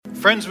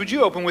Friends, would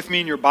you open with me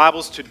in your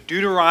Bibles to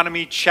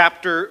Deuteronomy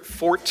chapter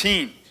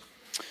 14?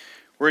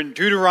 We're in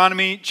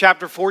Deuteronomy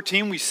chapter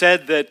 14. We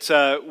said that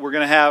we're going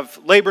to have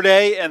Labor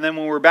Day, and then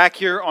when we're back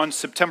here on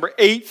September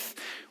 8th,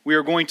 we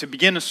are going to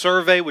begin a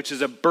survey, which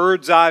is a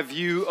bird's eye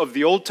view of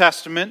the Old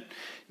Testament,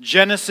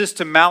 Genesis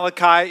to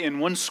Malachi in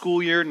one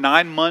school year,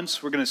 9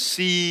 months. We're going to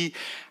see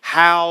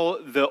how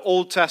the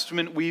Old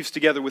Testament weaves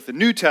together with the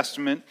New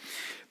Testament.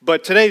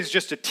 But today is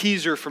just a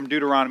teaser from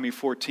Deuteronomy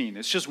 14.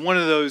 It's just one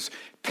of those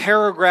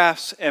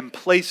paragraphs and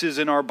places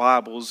in our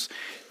Bibles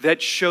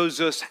that shows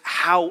us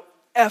how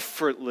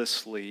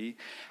effortlessly,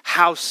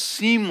 how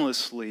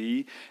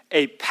seamlessly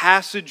a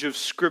passage of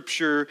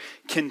Scripture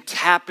can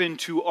tap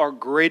into our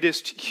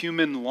greatest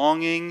human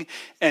longing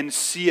and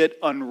see it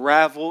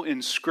unravel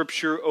in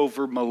Scripture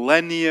over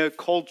millennia,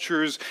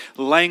 cultures,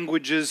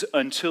 languages,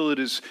 until it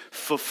is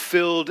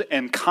fulfilled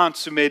and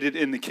consummated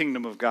in the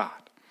kingdom of God.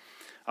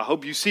 I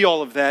hope you see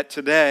all of that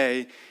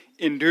today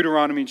in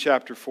Deuteronomy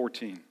chapter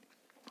 14.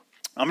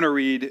 I'm going to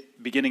read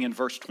beginning in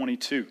verse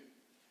 22.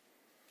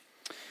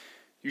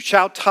 You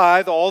shall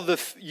tithe all the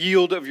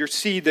yield of your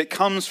seed that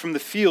comes from the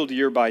field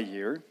year by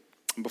year,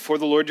 before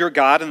the Lord your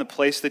God in the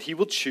place that he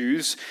will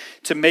choose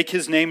to make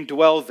his name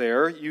dwell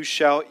there. You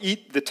shall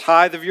eat the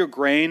tithe of your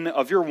grain,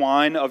 of your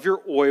wine, of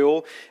your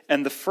oil,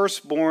 and the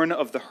firstborn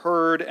of the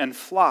herd and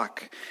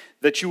flock,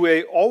 that you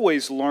may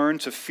always learn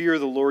to fear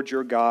the Lord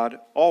your God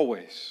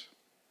always.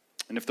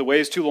 And if the way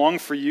is too long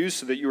for you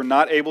so that you are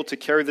not able to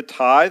carry the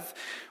tithe,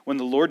 when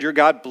the Lord your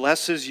God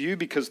blesses you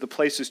because the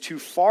place is too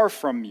far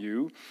from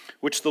you,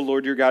 which the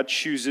Lord your God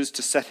chooses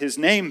to set his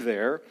name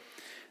there,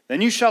 then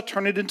you shall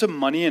turn it into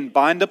money and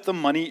bind up the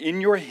money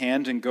in your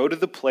hand and go to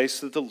the place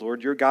that the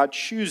Lord your God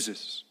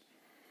chooses.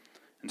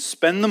 And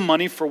spend the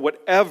money for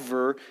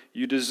whatever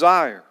you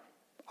desire,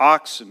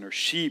 oxen or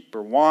sheep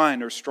or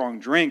wine or strong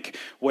drink,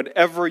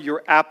 whatever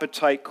your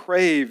appetite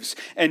craves,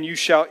 and you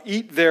shall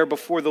eat there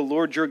before the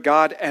Lord your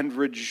God and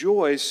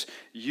rejoice,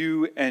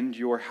 you and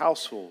your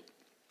household.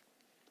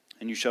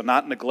 And you shall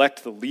not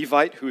neglect the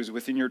Levite who is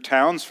within your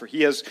towns, for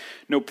he has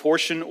no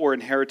portion or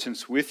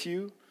inheritance with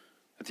you.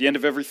 At the end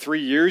of every 3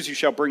 years you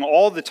shall bring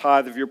all the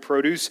tithe of your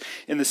produce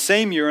in the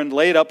same year and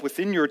lay it up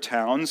within your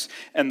towns.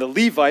 And the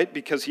Levite,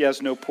 because he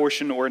has no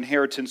portion or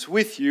inheritance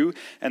with you,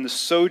 and the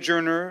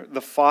sojourner,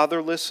 the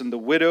fatherless, and the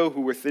widow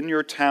who within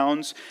your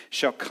towns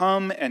shall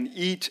come and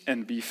eat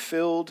and be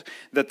filled,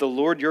 that the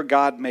Lord your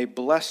God may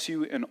bless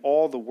you in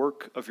all the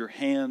work of your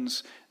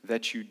hands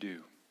that you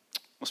do.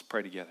 Let's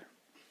pray together.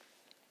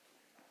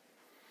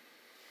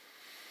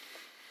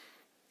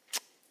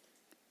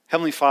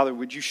 Heavenly Father,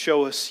 would you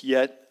show us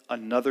yet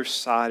another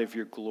side of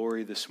your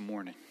glory this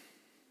morning?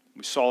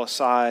 We saw a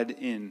side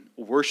in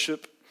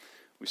worship.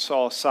 We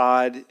saw a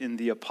side in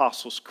the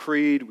Apostles'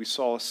 Creed. We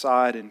saw a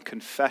side in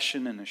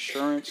confession and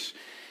assurance.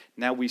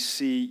 Now we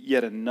see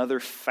yet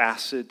another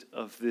facet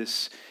of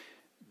this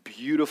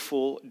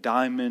beautiful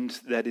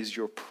diamond that is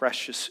your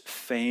precious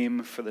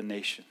fame for the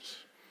nations.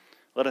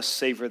 Let us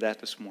savor that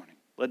this morning.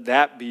 Let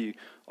that be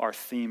our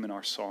theme and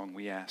our song,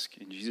 we ask.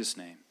 In Jesus'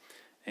 name,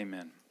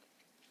 amen.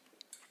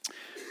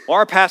 Well,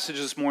 our passage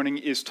this morning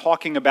is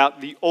talking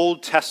about the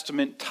Old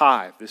Testament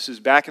tithe. This is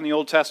back in the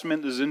Old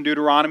Testament. This is in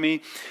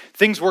Deuteronomy.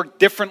 Things work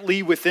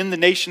differently within the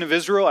nation of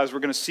Israel, as we're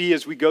going to see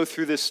as we go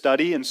through this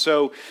study. And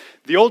so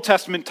the Old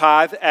Testament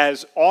tithe,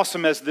 as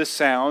awesome as this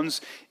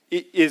sounds,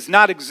 is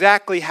not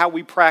exactly how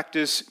we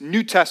practice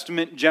New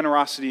Testament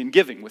generosity and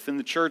giving. Within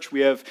the church,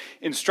 we have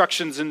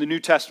instructions in the New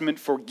Testament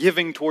for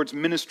giving towards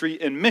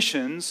ministry and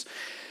missions.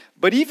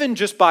 But even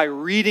just by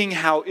reading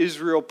how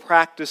Israel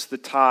practiced the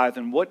tithe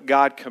and what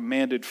God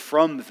commanded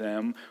from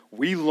them,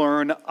 we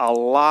learn a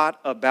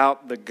lot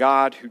about the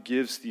God who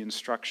gives the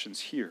instructions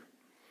here.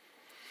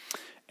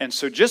 And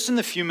so just in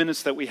the few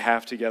minutes that we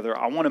have together,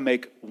 I want to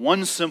make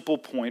one simple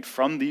point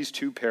from these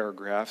two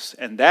paragraphs,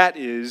 and that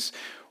is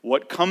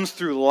what comes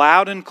through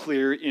loud and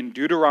clear in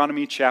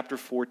Deuteronomy chapter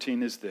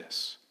 14 is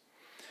this: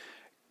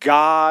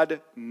 God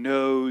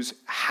knows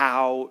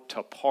how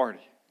to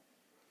party.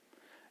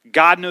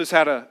 God knows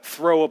how to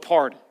throw a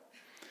party.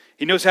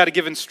 He knows how to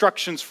give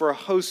instructions for a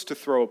host to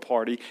throw a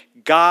party.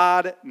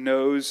 God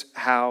knows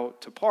how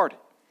to party.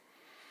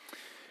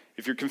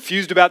 If you're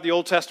confused about the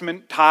Old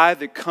Testament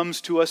tithe, it comes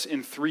to us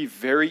in 3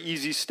 very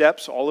easy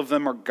steps. All of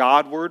them are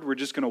Godward. We're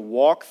just going to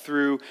walk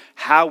through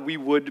how we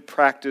would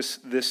practice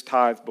this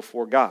tithe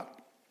before God.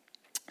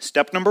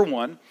 Step number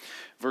 1,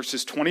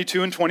 verses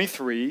 22 and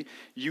 23,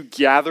 you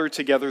gather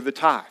together the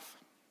tithe.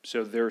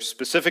 So there are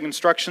specific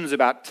instructions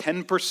about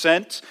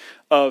 10%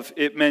 of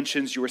it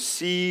mentions your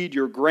seed,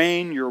 your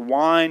grain, your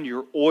wine,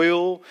 your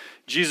oil.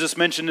 Jesus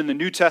mentioned in the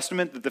New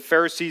Testament that the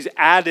Pharisees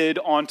added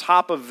on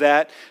top of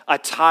that a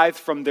tithe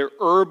from their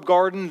herb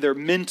garden, their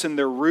mint and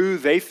their rue.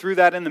 They threw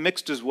that in the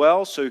mix as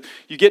well. So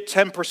you get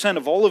 10%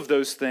 of all of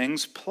those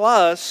things,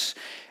 plus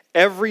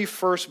every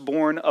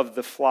firstborn of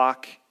the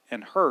flock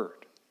and herd.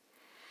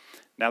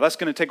 Now, that's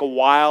going to take a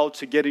while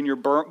to get in your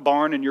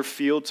barn and your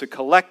field to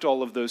collect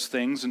all of those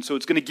things. And so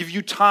it's going to give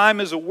you time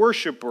as a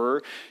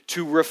worshiper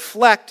to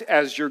reflect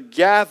as you're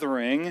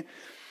gathering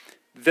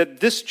that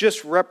this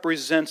just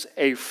represents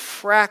a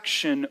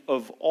fraction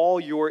of all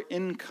your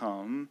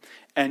income,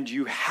 and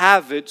you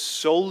have it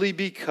solely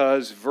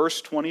because,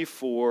 verse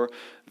 24,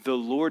 the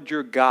Lord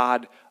your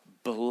God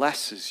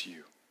blesses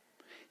you.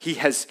 He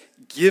has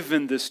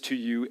given this to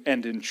you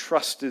and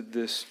entrusted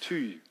this to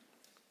you.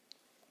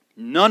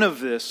 None of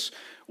this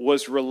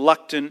was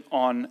reluctant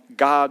on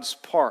God's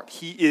part.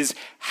 He is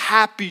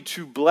happy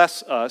to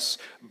bless us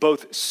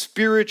both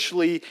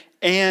spiritually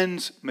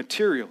and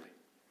materially.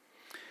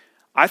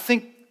 I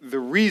think the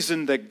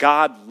reason that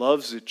God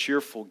loves a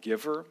cheerful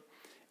giver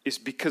is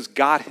because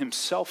God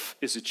himself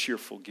is a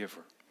cheerful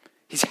giver.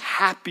 He's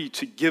happy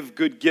to give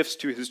good gifts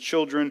to his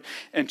children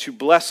and to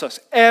bless us.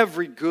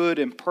 Every good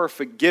and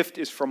perfect gift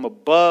is from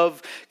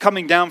above,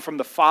 coming down from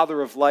the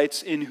Father of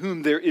lights, in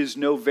whom there is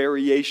no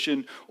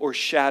variation or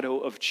shadow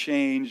of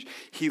change.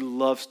 He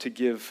loves to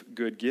give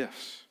good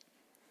gifts.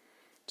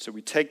 So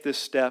we take this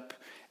step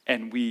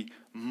and we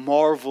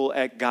marvel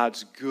at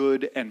God's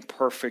good and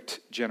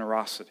perfect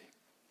generosity.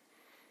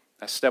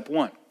 That's step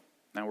one.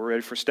 Now we're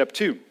ready for step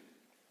two,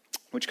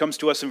 which comes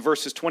to us in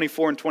verses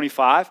 24 and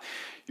 25.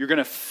 You're going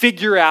to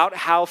figure out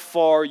how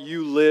far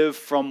you live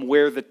from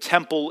where the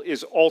temple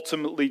is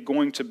ultimately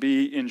going to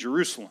be in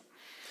Jerusalem.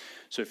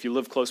 So if you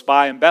live close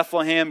by in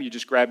Bethlehem, you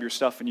just grab your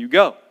stuff and you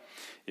go.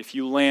 If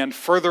you land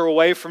further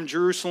away from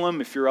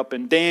Jerusalem, if you're up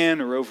in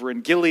Dan or over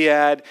in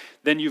Gilead,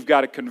 then you've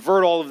got to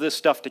convert all of this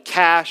stuff to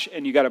cash,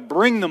 and you got to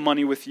bring the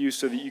money with you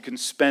so that you can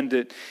spend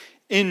it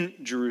in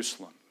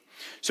Jerusalem.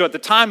 So at the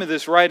time of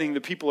this writing, the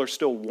people are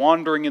still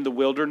wandering in the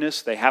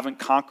wilderness. They haven't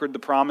conquered the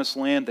promised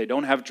land. They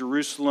don't have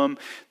Jerusalem.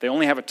 They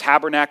only have a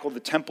tabernacle. The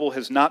temple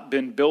has not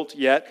been built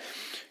yet.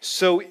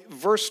 So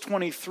verse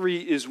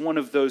 23 is one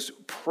of those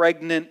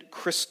pregnant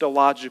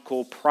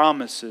Christological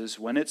promises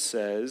when it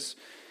says,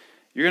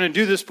 you're going to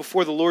do this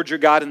before the Lord your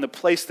God in the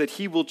place that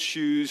he will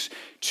choose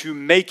to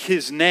make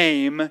his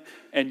name,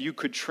 and you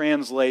could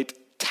translate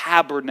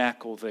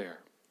tabernacle there.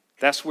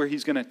 That's where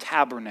he's going to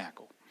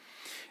tabernacle.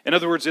 In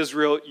other words,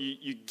 Israel,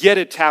 you get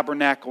a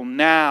tabernacle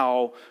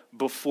now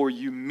before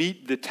you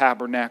meet the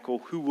tabernacle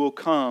who will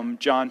come,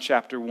 John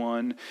chapter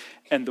 1,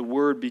 and the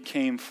Word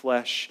became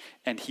flesh,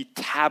 and he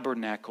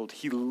tabernacled.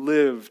 He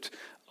lived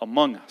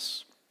among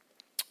us.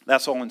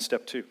 That's all in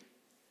step 2.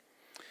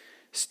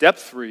 Step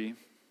 3,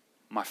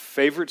 my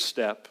favorite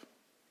step,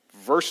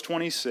 verse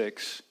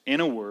 26, in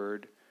a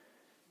word,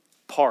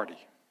 party.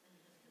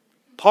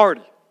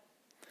 Party.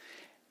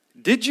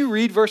 Did you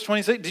read verse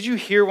 26? Did you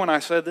hear when I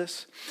said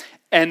this?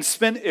 And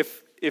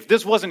if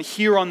this wasn't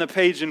here on the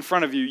page in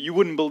front of you, you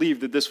wouldn't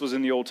believe that this was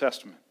in the Old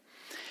Testament.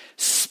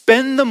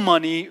 Spend the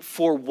money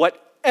for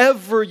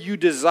whatever you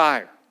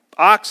desire.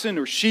 Oxen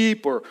or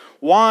sheep or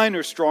wine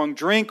or strong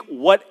drink,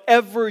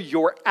 whatever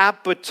your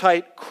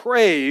appetite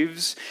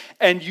craves,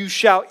 and you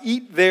shall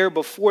eat there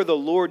before the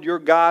Lord your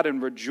God and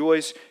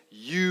rejoice,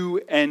 you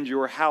and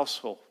your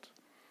household.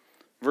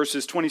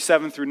 Verses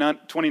 27 through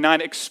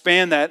 29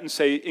 expand that and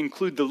say,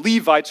 include the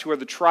Levites, who are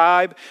the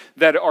tribe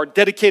that are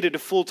dedicated to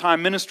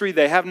full-time ministry.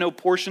 They have no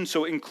portion,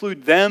 so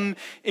include them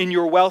in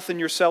your wealth and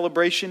your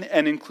celebration,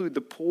 and include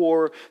the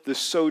poor, the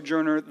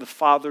sojourner, the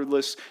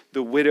fatherless,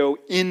 the widow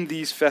in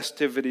these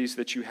festivities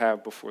that you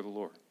have before the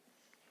Lord.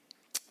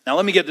 Now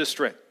let me get this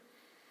straight.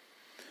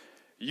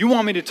 You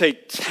want me to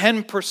take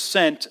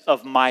 10%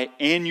 of my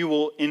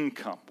annual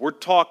income. We're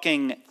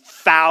talking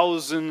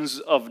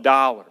thousands of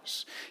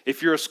dollars.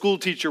 If you're a school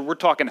teacher, we're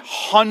talking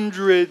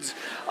hundreds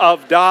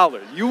of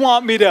dollars. You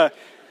want me to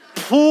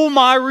pool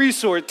my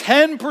resource,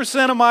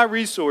 10% of my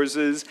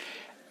resources,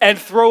 and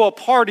throw a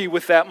party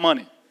with that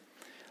money.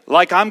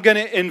 Like I'm going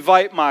to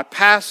invite my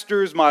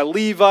pastors, my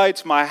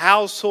Levites, my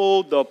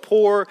household, the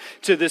poor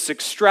to this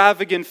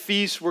extravagant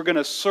feast. We're going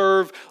to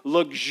serve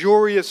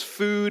luxurious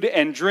food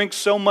and drink,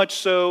 so much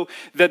so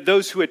that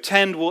those who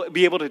attend will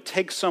be able to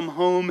take some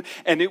home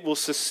and it will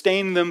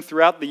sustain them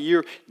throughout the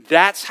year.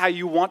 That's how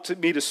you want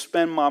me to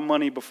spend my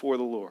money before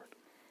the Lord.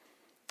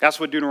 That's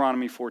what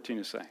Deuteronomy 14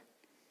 is saying.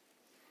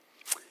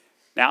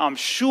 Now, I'm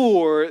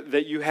sure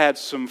that you had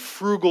some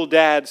frugal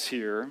dads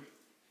here,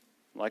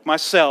 like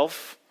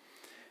myself,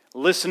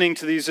 listening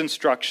to these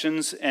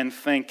instructions and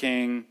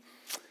thinking,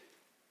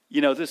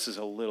 this is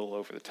a little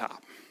over the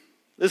top.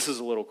 This is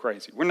a little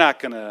crazy. We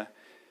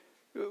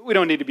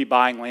don't need to be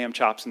buying lamb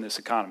chops in this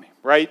economy,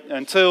 right?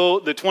 Until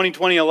the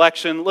 2020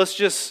 election,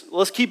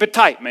 let's keep it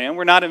tight, man.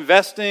 We're not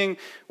investing.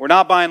 We're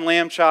not buying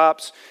lamb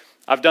chops.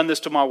 I've done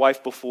this to my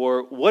wife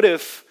before. What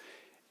if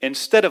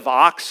instead of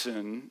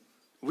oxen,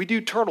 we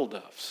do turtle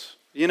doves?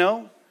 They're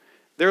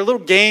a little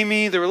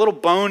gamey. They're a little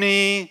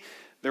bony.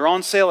 They're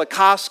on sale at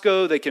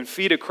Costco. They can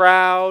feed a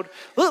crowd.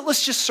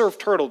 Let's just serve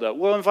turtle dove.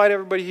 We'll invite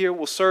everybody here.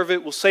 We'll serve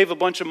it. We'll save a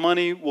bunch of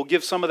money. We'll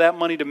give some of that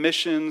money to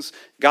missions.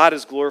 God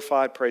is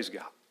glorified. Praise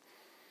God.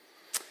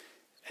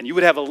 And you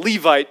would have a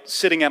Levite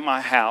sitting at my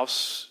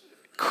house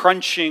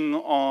crunching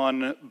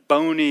on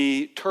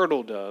bony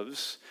turtle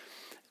doves,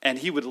 and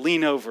he would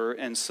lean over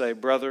and say,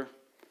 "Brother,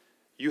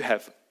 you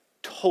have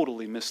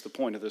totally missed the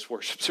point of this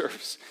worship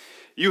service.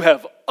 You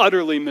have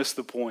utterly missed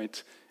the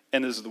point,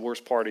 and this is the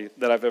worst party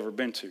that I've ever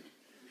been to."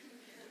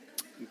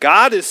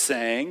 God is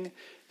saying,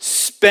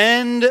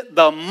 spend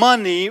the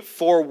money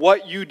for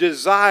what you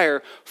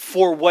desire,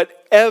 for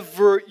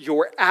whatever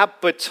your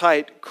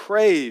appetite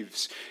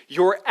craves.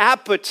 Your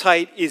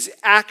appetite is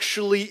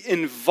actually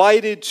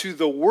invited to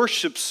the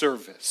worship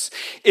service.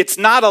 It's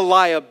not a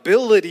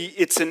liability,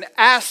 it's an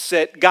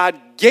asset. God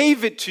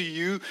gave it to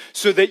you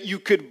so that you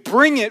could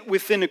bring it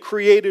within a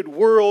created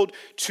world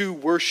to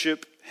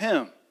worship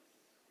Him.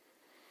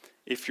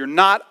 If you're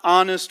not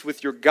honest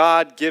with your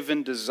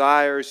God-given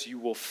desires, you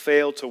will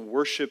fail to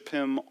worship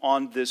Him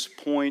on this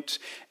point,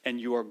 and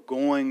you are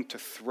going to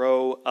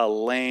throw a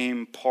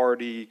lame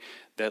party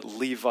that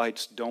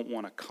Levites don't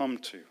want to come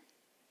to.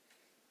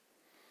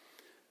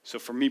 So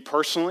for me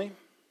personally,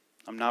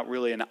 I'm not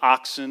really an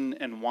oxen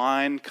and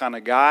wine kind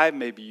of guy.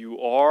 Maybe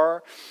you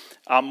are.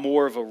 I'm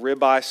more of a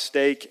ribeye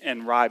steak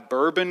and rye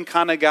bourbon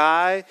kind of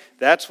guy.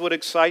 That's what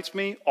excites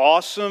me.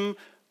 Awesome.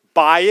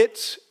 Buy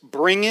it,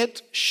 bring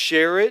it,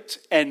 share it,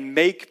 and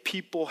make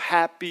people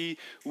happy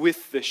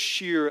with the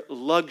sheer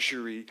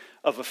luxury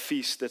of a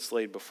feast that's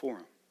laid before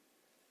Him.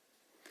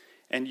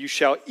 And you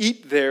shall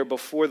eat there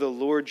before the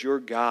Lord your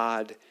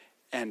God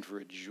and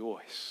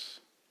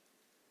rejoice.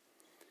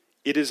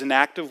 It is an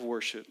act of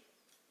worship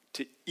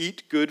to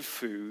eat good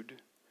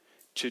food,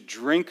 to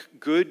drink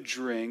good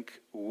drink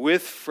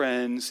with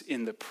friends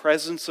in the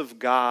presence of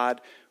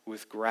God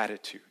with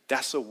gratitude.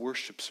 That's a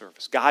worship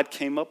service. God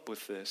came up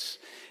with this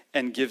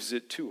and gives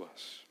it to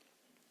us.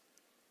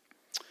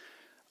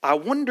 I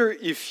wonder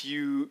if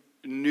you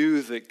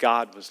knew that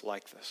God was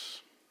like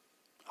this.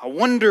 I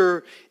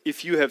wonder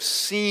if you have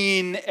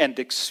seen and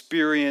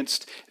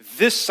experienced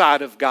this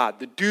side of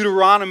God, the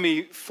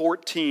Deuteronomy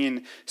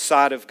 14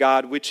 side of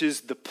God, which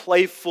is the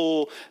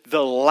playful,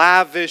 the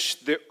lavish,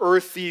 the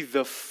earthy,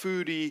 the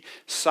foodie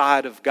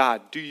side of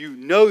God. Do you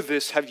know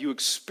this? Have you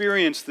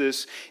experienced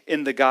this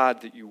in the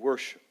God that you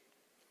worship?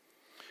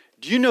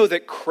 Do you know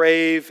that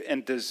crave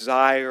and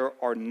desire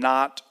are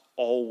not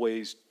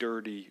always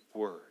dirty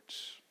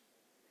words?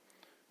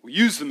 We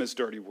use them as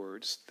dirty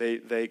words.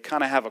 They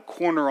kind of have a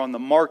corner on the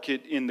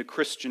market in the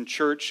Christian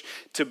church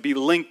to be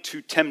linked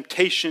to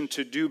temptation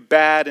to do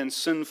bad and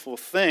sinful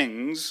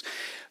things.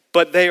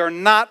 But they are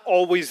not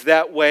always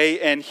that way,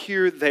 and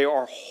here they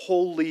are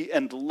holy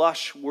and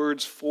lush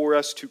words for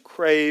us to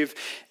crave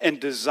and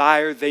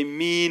desire. They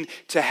mean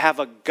to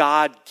have a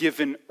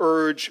God-given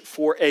urge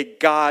for a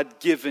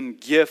God-given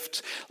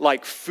gift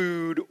like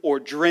food or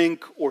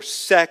drink or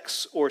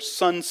sex or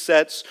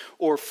sunsets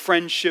or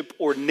friendship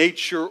or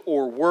nature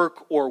or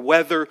work or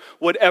weather,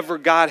 whatever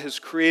God has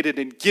created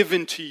and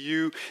given to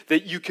you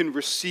that you can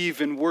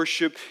receive and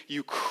worship.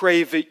 You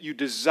crave it, you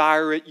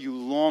desire it, you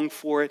long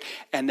for it,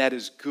 and that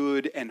is good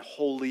and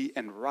holy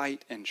and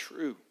right and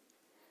true.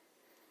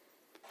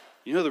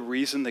 You know the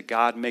reason that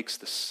God makes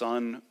the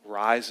sun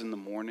rise in the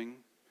morning?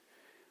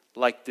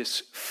 Like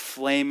this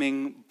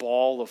flaming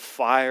ball of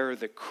fire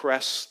that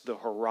crests the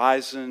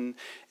horizon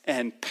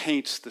and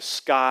paints the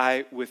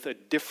sky with a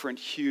different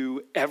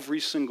hue every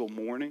single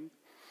morning?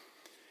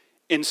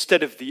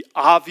 Instead of the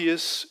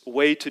obvious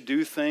way to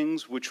do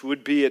things, which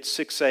would be at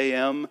 6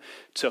 a.m.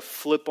 to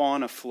flip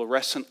on a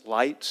fluorescent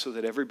light so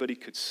that everybody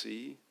could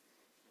see.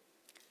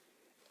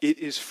 It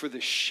is for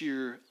the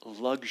sheer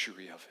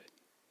luxury of it.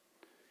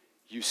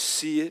 You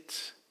see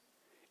it,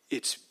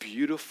 it's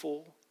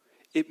beautiful,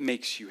 it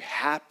makes you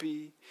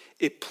happy,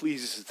 it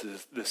pleases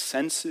the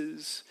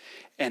senses,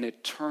 and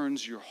it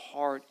turns your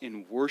heart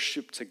in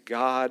worship to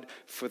God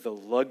for the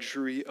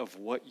luxury of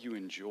what you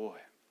enjoy.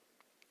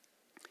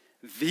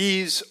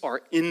 These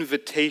are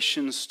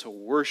invitations to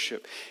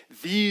worship.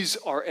 These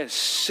are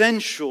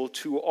essential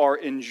to our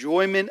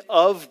enjoyment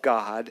of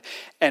God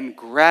and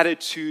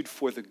gratitude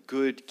for the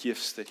good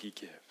gifts that He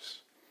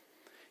gives.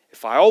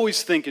 If I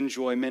always think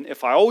enjoyment,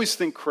 if I always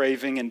think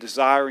craving and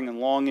desiring and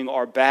longing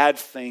are bad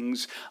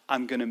things,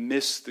 I'm going to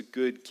miss the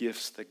good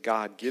gifts that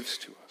God gives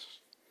to us.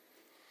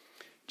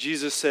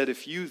 Jesus said,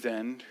 if you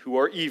then, who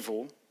are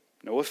evil,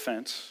 no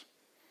offense,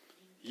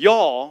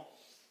 y'all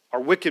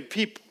are wicked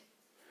people,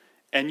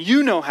 and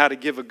you know how to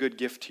give a good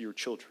gift to your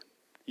children.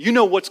 You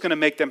know what's going to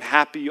make them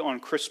happy on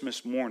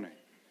Christmas morning.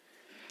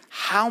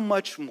 How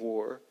much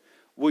more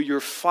will your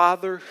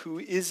Father who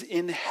is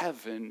in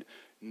heaven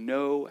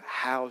know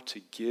how to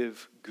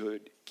give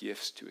good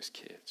gifts to His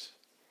kids?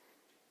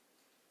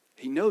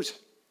 He knows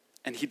it,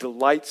 and He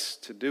delights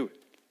to do it.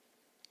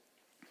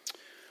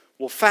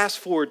 Well, fast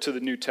forward to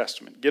the New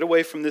Testament. Get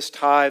away from this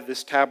tithe,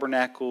 this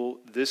tabernacle,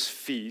 this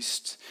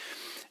feast.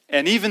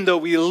 And even though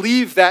we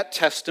leave that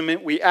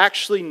testament, we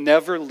actually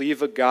never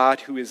leave a God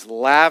who is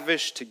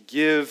lavish to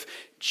give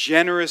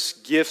generous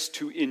gifts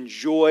to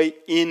enjoy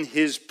in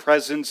His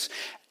presence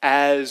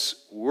as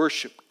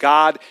worship.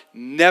 God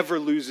never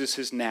loses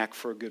His knack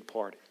for a good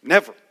party.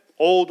 Never.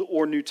 Old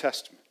or New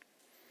Testament.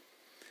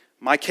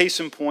 My case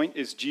in point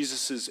is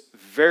Jesus'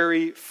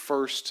 very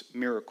first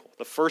miracle.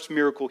 The first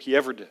miracle He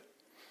ever did.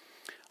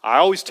 I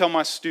always tell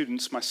my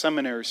students, my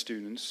seminary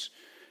students,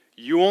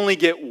 you only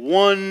get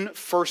one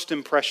first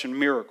impression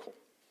miracle,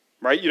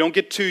 right? You don't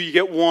get two, you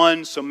get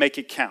one, so make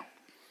it count.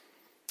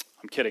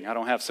 I'm kidding. I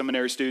don't have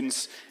seminary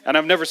students, and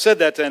I've never said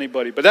that to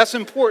anybody, but that's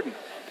important.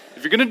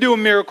 If you're going to do a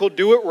miracle,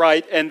 do it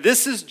right, and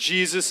this is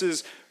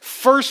Jesus'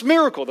 first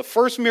miracle, the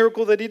first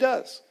miracle that he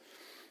does.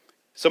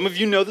 Some of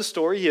you know the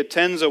story. He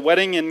attends a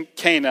wedding in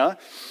Cana,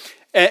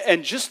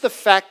 and just the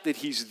fact that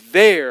he's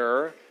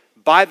there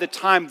by the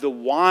time the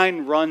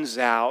wine runs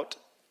out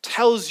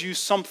tells you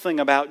something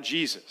about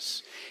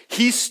Jesus.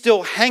 He's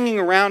still hanging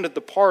around at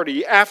the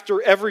party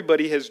after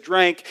everybody has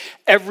drank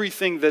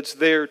everything that's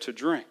there to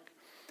drink.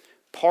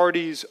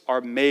 Parties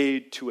are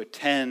made to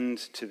attend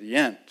to the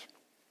end.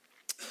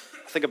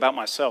 I think about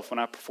myself when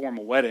I perform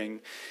a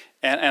wedding,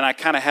 and I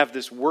kind of have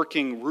this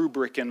working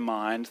rubric in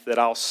mind that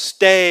I'll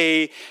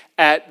stay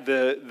at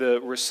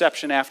the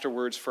reception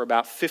afterwards for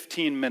about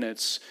 15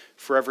 minutes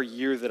for every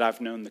year that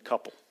I've known the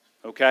couple,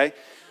 okay?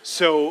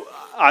 So,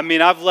 I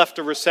mean, I've left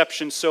a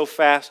reception so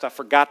fast I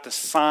forgot to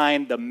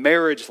sign the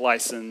marriage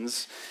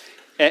license,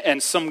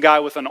 and some guy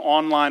with an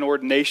online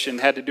ordination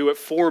had to do it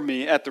for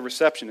me at the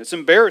reception. It's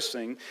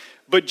embarrassing,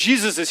 but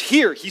Jesus is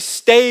here. He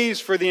stays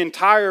for the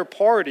entire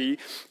party,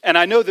 and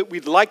I know that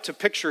we'd like to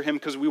picture him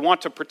because we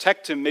want to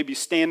protect him, maybe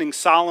standing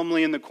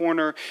solemnly in the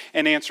corner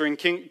and answering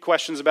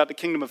questions about the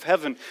kingdom of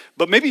heaven,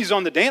 but maybe he's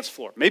on the dance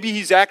floor. Maybe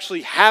he's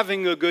actually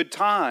having a good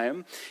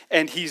time,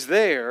 and he's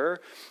there,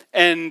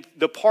 and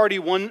the party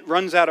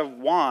runs out of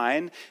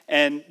wine,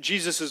 and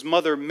Jesus'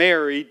 mother,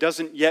 Mary,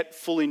 doesn't yet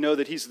fully know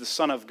that he's the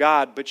Son of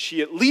God, but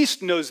she at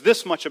least knows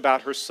this much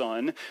about her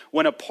son.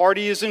 When a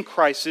party is in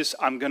crisis,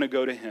 I'm going to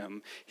go to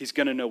him. He's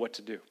going to know what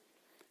to do.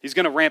 He's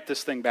going to ramp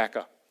this thing back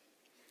up.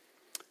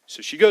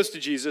 So she goes to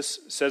Jesus,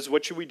 says,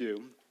 "What should we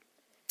do?"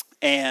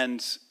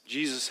 And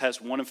Jesus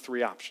has one of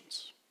three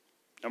options.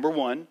 Number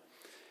one,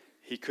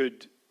 he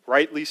could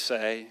rightly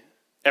say,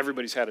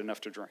 everybody's had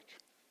enough to drink.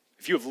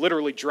 If you have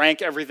literally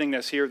drank everything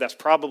that's here, that's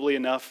probably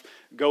enough.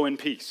 Go in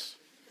peace.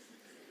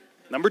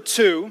 Number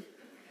two,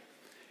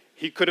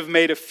 he could have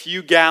made a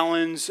few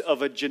gallons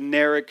of a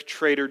generic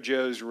Trader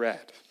Joe's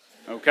Red.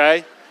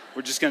 Okay?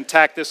 We're just going to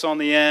tack this on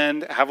the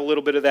end, have a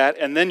little bit of that,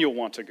 and then you'll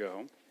want to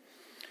go.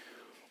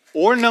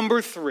 Or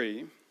number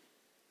three,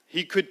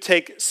 he could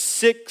take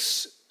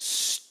 6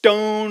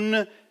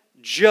 stone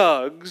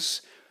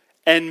jugs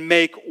and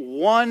make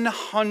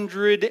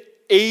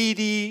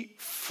 180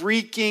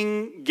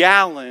 freaking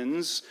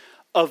gallons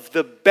of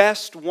the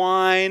best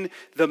wine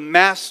the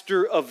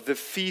master of the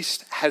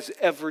feast has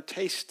ever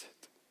tasted.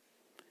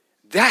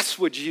 That's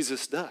what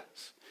Jesus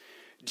does.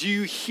 Do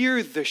you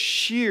hear the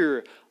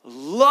sheer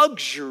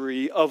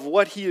luxury of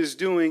what he is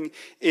doing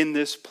in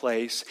this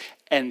place?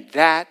 And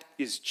that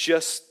is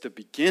just the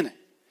beginning.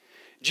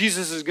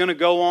 Jesus is going to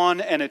go on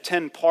and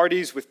attend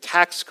parties with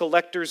tax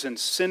collectors and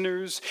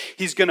sinners.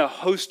 He's going to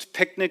host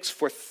picnics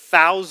for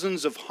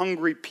thousands of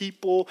hungry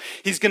people.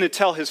 He's going to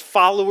tell his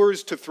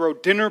followers to throw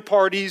dinner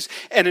parties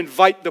and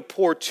invite the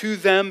poor to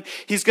them.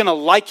 He's going to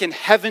liken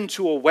heaven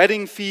to a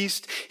wedding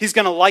feast. He's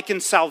going to liken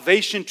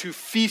salvation to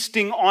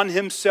feasting on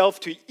himself,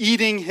 to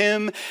eating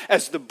him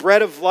as the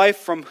bread of life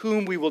from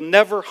whom we will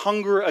never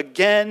hunger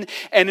again.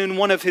 And in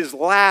one of his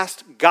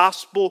last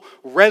gospel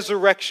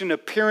resurrection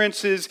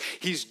appearances,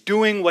 he's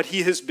doing what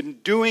he has been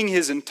doing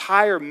his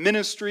entire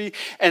ministry,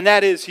 and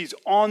that is he's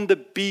on the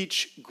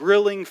beach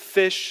grilling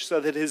fish so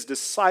that his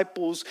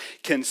disciples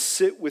can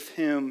sit with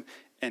him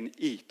and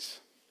eat.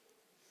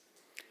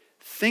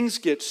 Things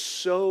get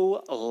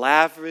so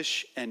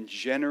lavish and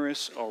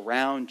generous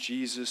around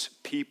Jesus,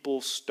 people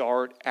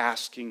start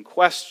asking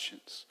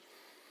questions.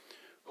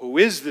 Who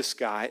is this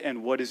guy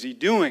and what is he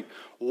doing?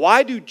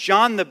 Why do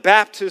John the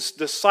Baptist's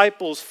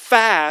disciples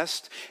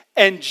fast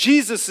and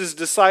Jesus'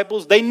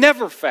 disciples, they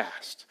never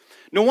fast?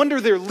 No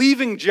wonder they're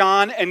leaving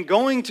John and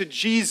going to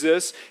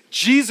Jesus.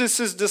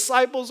 Jesus'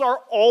 disciples are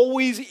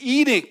always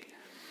eating.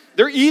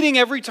 They're eating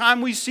every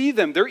time we see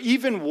them. They're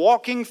even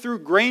walking through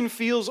grain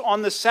fields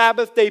on the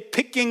Sabbath day,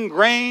 picking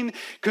grain,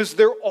 because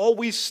they're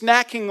always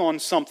snacking on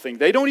something.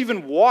 They don't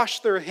even wash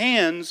their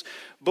hands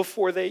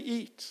before they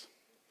eat.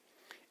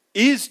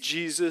 Is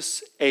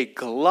Jesus a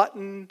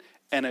glutton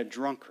and a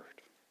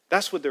drunkard?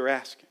 That's what they're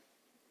asking.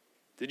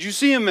 Did you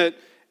see him at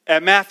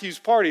Matthew's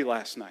party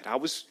last night? I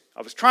was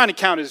trying to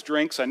count his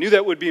drinks. I knew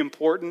that would be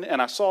important,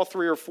 and I saw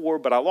 3 or 4,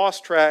 but I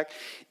lost track.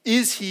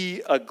 Is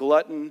he a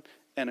glutton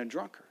and a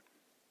drunkard?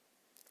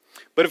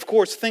 But of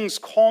course, things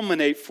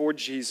culminate for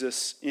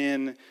Jesus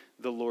in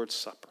the Lord's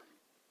Supper.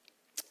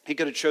 He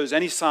could have chose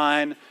any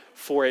sign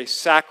for a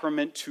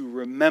sacrament to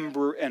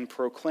remember and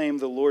proclaim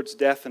the Lord's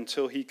death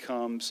until he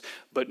comes.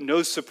 But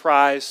no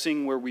surprise,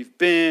 seeing where we've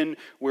been,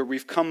 where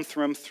we've come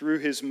from through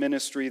his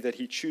ministry, that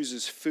he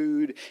chooses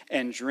food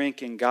and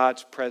drink in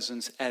God's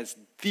presence as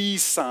the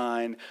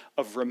sign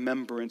of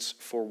remembrance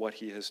for what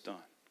he has done.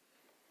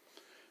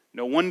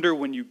 No wonder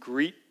when you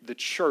greet the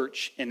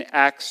church in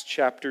Acts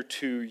chapter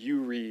 2, you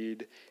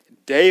read,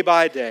 day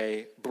by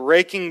day,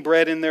 breaking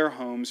bread in their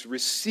homes,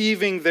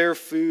 receiving their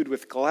food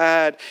with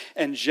glad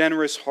and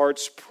generous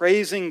hearts,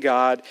 praising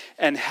God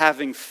and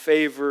having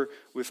favor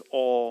with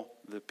all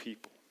the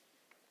people.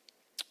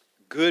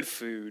 Good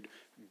food,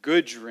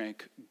 good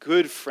drink,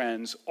 good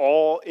friends,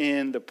 all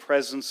in the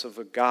presence of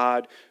a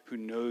God who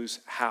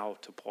knows how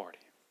to party.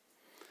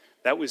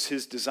 That was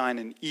his design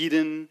in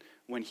Eden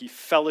when he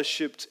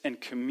fellowshiped and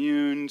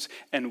communed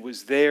and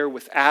was there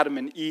with Adam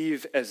and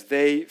Eve as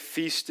they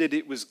feasted.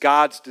 It was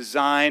God's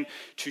design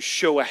to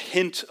show a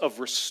hint of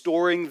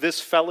restoring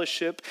this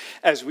fellowship,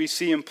 as we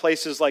see in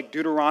places like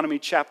Deuteronomy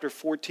chapter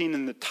 14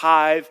 in the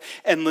tithe,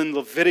 and then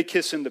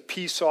Leviticus in the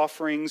peace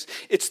offerings.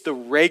 It's the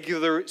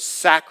regular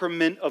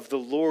sacrament of the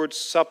Lord's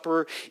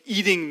Supper.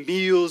 Eating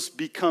meals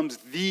becomes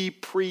the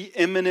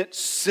preeminent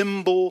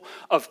symbol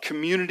of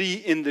community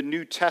in the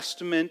New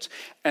Testament,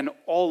 and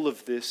all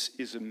of this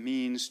is a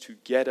means to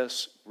get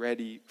us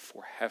ready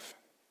for heaven.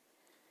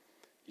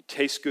 You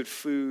taste good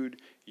food,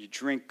 you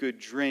drink good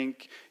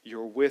drink,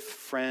 you're with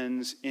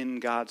friends in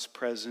God's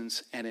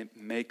presence, and it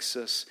makes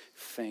us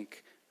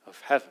think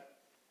of heaven.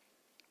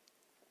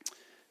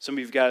 Some of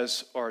you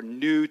guys are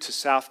new to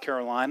South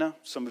Carolina.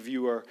 Some of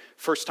you are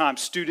first-time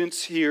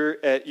students here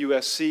at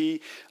USC.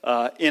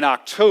 In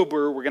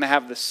October, we're going to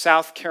have the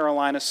South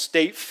Carolina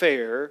State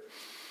Fair.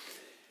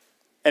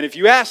 And if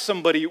you ask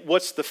somebody,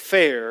 what's the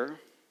fair?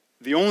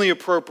 The only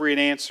appropriate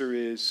answer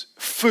is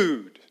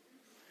food.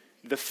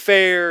 The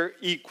fair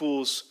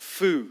equals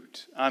food.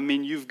 I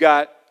mean, you've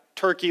got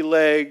turkey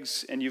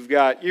legs, and you've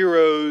got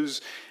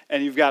gyros,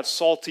 and you've got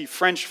salty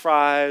French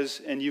fries,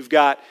 and you've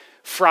got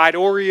fried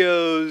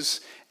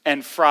Oreos,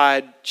 and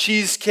fried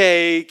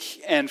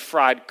cheesecake, and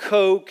fried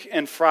Coke,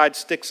 and fried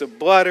sticks of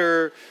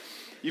butter.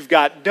 You've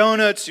got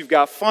donuts, you've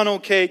got funnel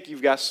cake,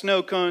 you've got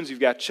snow cones, you've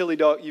got chili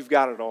dog, you've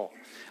got it all.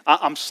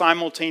 I'm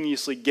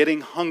simultaneously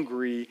getting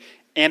hungry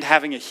and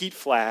having a heat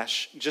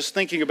flash just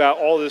thinking about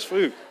all this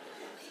food.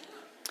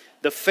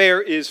 The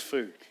fair is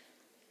food.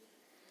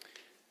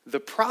 The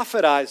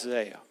prophet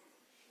Isaiah,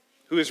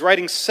 who is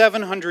writing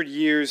 700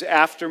 years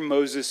after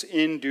Moses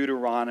in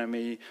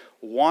Deuteronomy,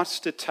 wants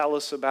to tell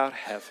us about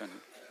heaven.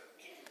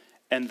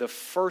 And the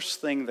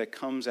first thing that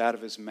comes out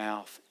of his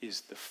mouth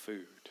is the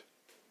food.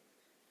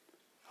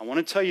 I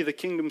want to tell you the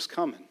kingdom's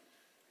coming.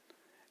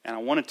 And I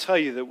want to tell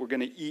you that we're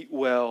going to eat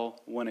well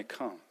when it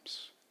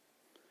comes.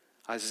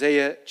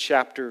 Isaiah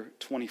chapter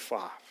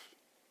 25.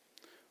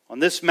 On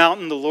this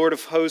mountain, the Lord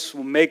of hosts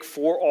will make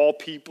for all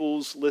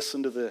peoples,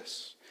 listen to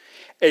this,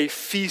 a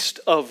feast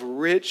of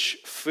rich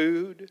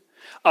food,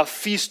 a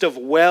feast of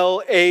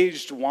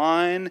well-aged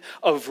wine,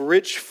 of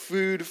rich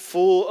food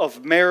full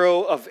of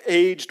marrow, of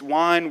aged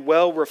wine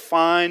well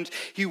refined.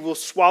 He will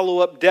swallow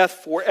up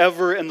death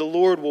forever, and the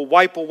Lord will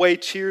wipe away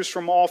tears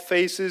from all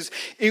faces.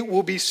 It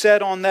will be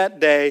said on that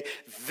day,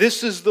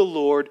 this is the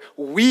Lord.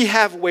 We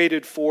have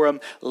waited for him.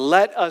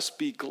 Let us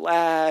be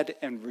glad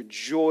and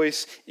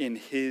rejoice in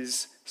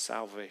his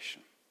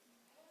salvation.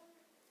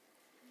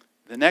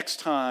 The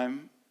next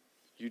time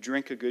you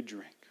drink a good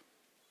drink,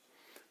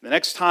 the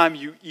next time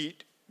you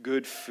eat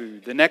good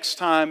food, the next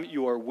time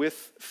you are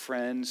with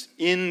friends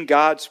in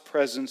God's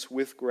presence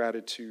with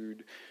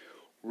gratitude,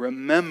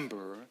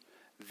 remember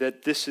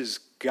that this is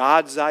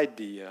God's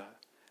idea,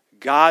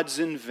 God's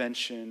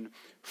invention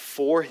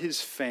for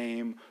his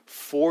fame,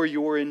 for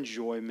your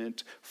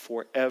enjoyment,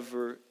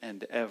 forever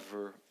and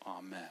ever.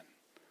 Amen.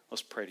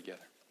 Let's pray together.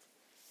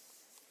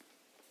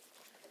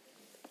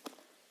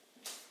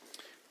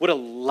 What a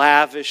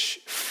lavish,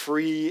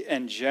 free,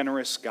 and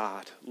generous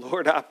God.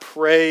 Lord, I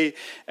pray,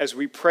 as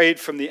we prayed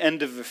from the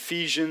end of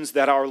Ephesians,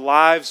 that our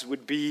lives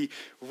would be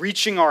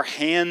reaching our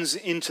hands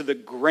into the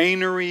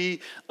granary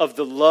of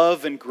the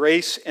love and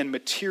grace and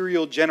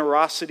material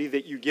generosity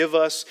that you give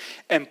us,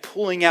 and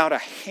pulling out a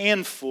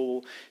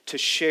handful to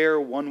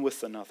share one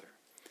with another.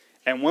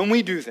 And when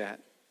we do that,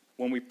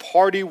 when we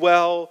party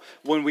well,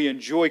 when we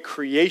enjoy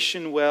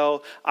creation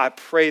well, I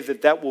pray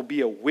that that will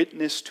be a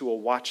witness to a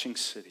watching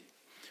city.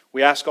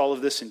 We ask all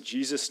of this in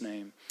Jesus'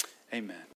 name. Amen.